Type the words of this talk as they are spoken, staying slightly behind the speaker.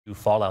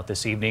Fallout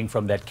this evening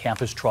from that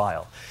campus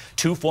trial.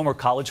 Two former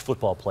college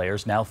football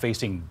players now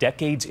facing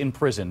decades in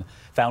prison,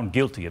 found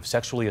guilty of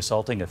sexually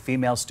assaulting a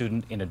female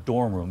student in a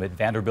dorm room at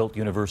Vanderbilt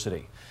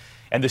University.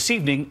 And this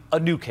evening, a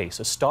new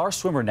case, a star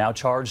swimmer now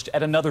charged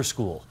at another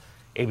school.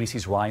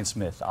 ABC's Ryan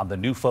Smith on the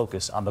new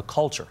focus on the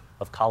culture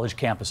of college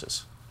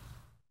campuses.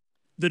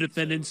 The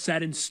defendant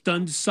sat in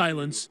stunned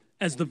silence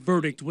as the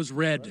verdict was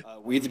read.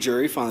 We, the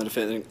jury, found the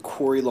defendant,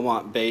 Corey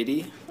Lamont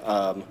Beatty,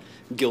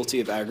 guilty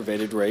of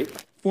aggravated rape.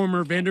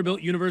 Former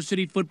Vanderbilt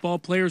University football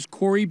players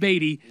Corey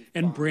Beatty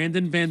and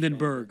Brandon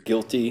Vandenberg.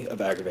 Guilty of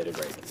aggravated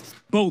rape.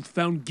 Both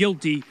found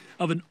guilty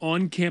of an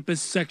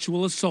on-campus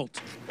sexual assault.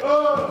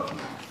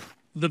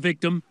 The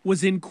victim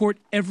was in court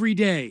every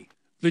day.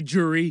 The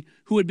jury,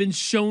 who had been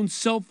shown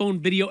cell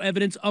phone video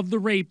evidence of the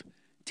rape,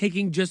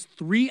 taking just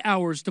 3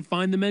 hours to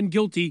find the men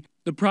guilty.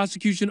 The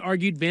prosecution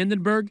argued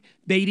Vandenberg,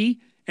 Beatty,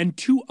 and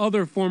two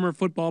other former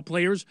football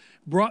players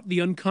brought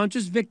the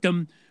unconscious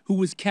victim, who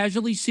was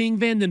casually seeing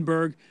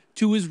Vandenberg,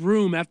 to his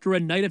room after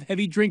a night of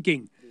heavy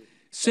drinking,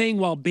 saying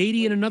while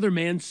Beatty and another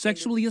man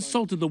sexually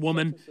assaulted the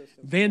woman,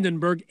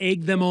 Vandenberg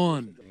egged them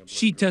on.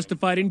 She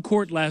testified in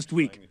court last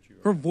week.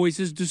 Her voice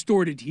is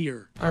distorted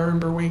here. I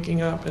remember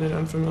waking up in an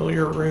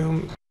unfamiliar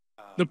room.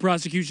 The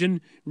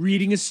prosecution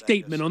reading a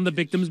statement on the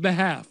victim's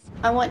behalf.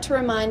 I want to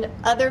remind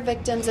other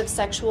victims of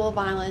sexual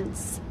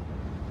violence,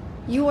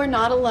 you are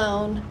not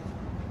alone.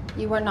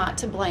 You are not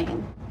to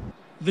blame.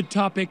 The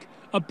topic,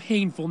 a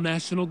painful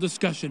national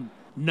discussion.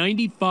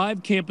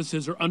 95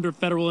 campuses are under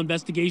federal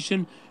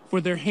investigation for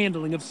their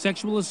handling of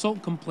sexual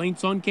assault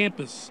complaints on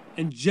campus.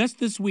 And just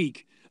this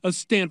week, a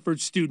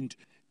Stanford student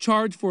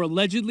charged for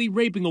allegedly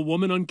raping a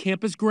woman on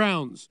campus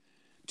grounds.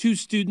 Two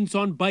students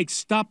on bikes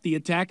stopped the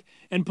attack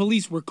and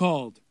police were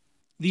called.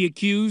 The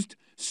accused,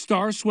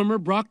 star swimmer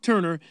Brock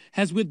Turner,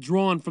 has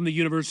withdrawn from the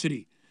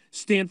university.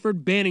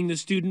 Stanford banning the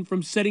student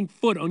from setting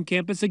foot on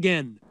campus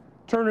again.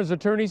 Turner's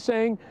attorney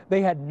saying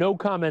they had no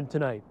comment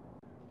tonight.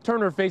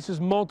 Turner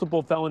faces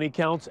multiple felony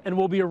counts and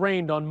will be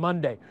arraigned on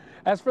Monday.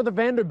 As for the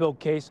Vanderbilt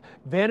case,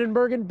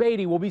 Vandenberg and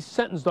Beatty will be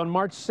sentenced on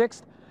March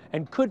 6th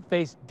and could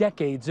face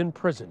decades in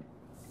prison.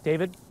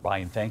 David?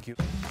 Ryan, thank you.